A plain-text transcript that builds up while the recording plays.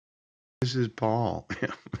This is Paul.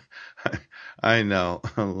 I know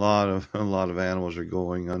a lot of animals are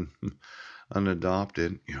going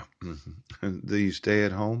unadopted. Yeah. Do you stay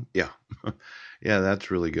at home? Yeah. Yeah,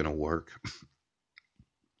 that's really gonna work.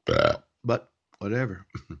 But whatever.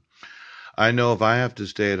 I know if I have to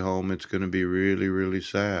stay at home, it's gonna be really, really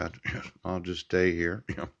sad. I'll just stay here.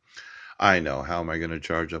 I know. How am I gonna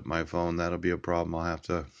charge up my phone? That'll be a problem I'll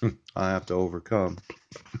have to overcome.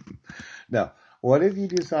 Now, what if you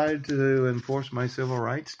decided to enforce my civil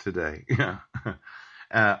rights today? Yeah.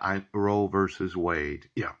 Roe versus Wade.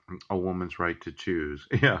 Yeah. A woman's right to choose.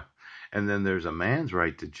 Yeah. And then there's a man's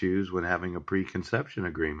right to choose when having a preconception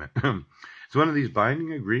agreement. It's one of these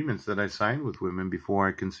binding agreements that I signed with women before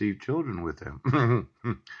I conceived children with them.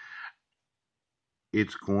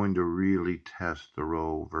 It's going to really test the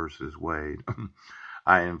Roe versus Wade.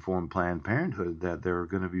 I informed Planned Parenthood that they're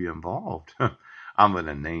going to be involved. I'm going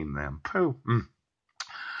to name them. Pooh.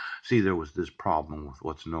 See, there was this problem with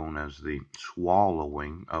what's known as the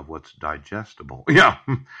swallowing of what's digestible. Yeah.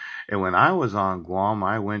 And when I was on Guam,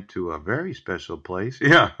 I went to a very special place.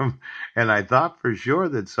 Yeah. And I thought for sure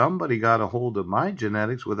that somebody got a hold of my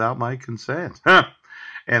genetics without my consent.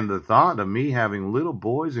 And the thought of me having little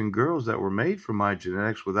boys and girls that were made from my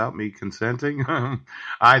genetics without me consenting,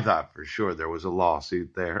 I thought for sure there was a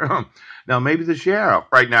lawsuit there. Now, maybe the sheriff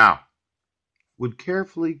right now would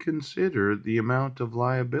carefully consider the amount of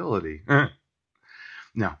liability.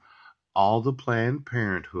 Now, all the Planned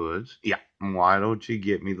Parenthoods, yeah, why don't you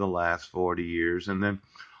get me the last 40 years? And then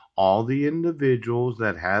all the individuals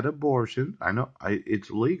that had abortions, I know it's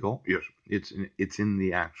legal. Yes, it's in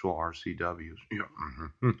the actual RCWs.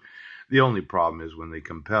 Yeah. The only problem is when they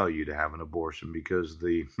compel you to have an abortion because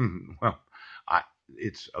well, I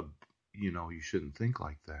it's a you shouldn't think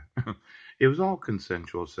like that. It was all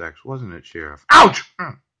consensual sex, wasn't it, Sheriff? Ouch!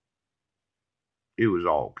 It was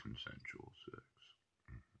all consensual sex.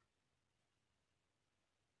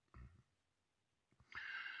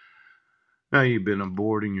 Now you've been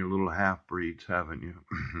aborting your little half breeds, haven't you?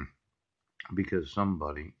 Because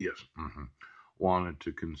somebody, yes, wanted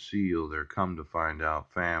to conceal their come to find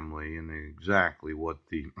out family and exactly what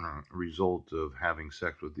the result of having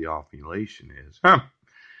sex with the ovulation is.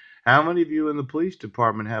 How many of you in the police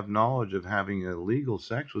department have knowledge of having illegal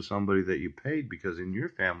sex with somebody that you paid because in your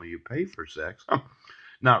family you pay for sex,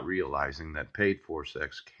 not realizing that paid for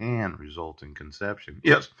sex can result in conception?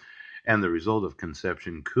 Yes, and the result of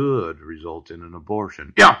conception could result in an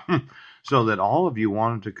abortion. Yeah. So that all of you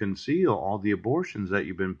wanted to conceal all the abortions that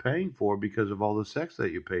you've been paying for because of all the sex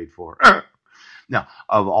that you paid for. Now,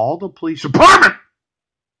 of all the police department,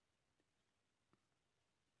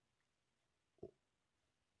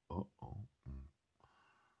 uh-oh,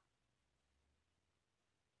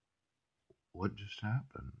 what just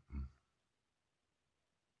happened?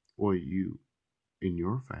 Well, you in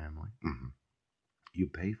your family, you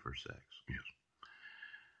pay for sex, yes,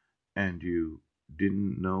 and you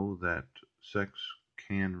didn't know that sex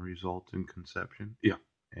can result in conception. Yeah,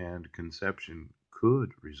 and conception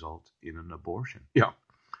could result in an abortion. Yeah,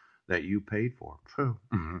 that you paid for. True.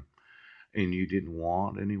 And you didn't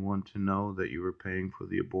want anyone to know that you were paying for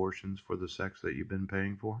the abortions for the sex that you've been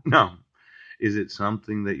paying for? No. Is it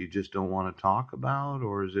something that you just don't want to talk about,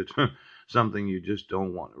 or is it something you just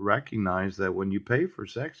don't want to recognize that when you pay for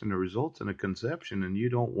sex and it results in a conception and you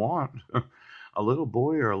don't want a little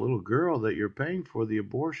boy or a little girl that you're paying for the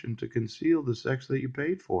abortion to conceal the sex that you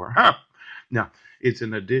paid for? Huh. Now, it's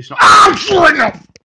an additional. Absolutely no!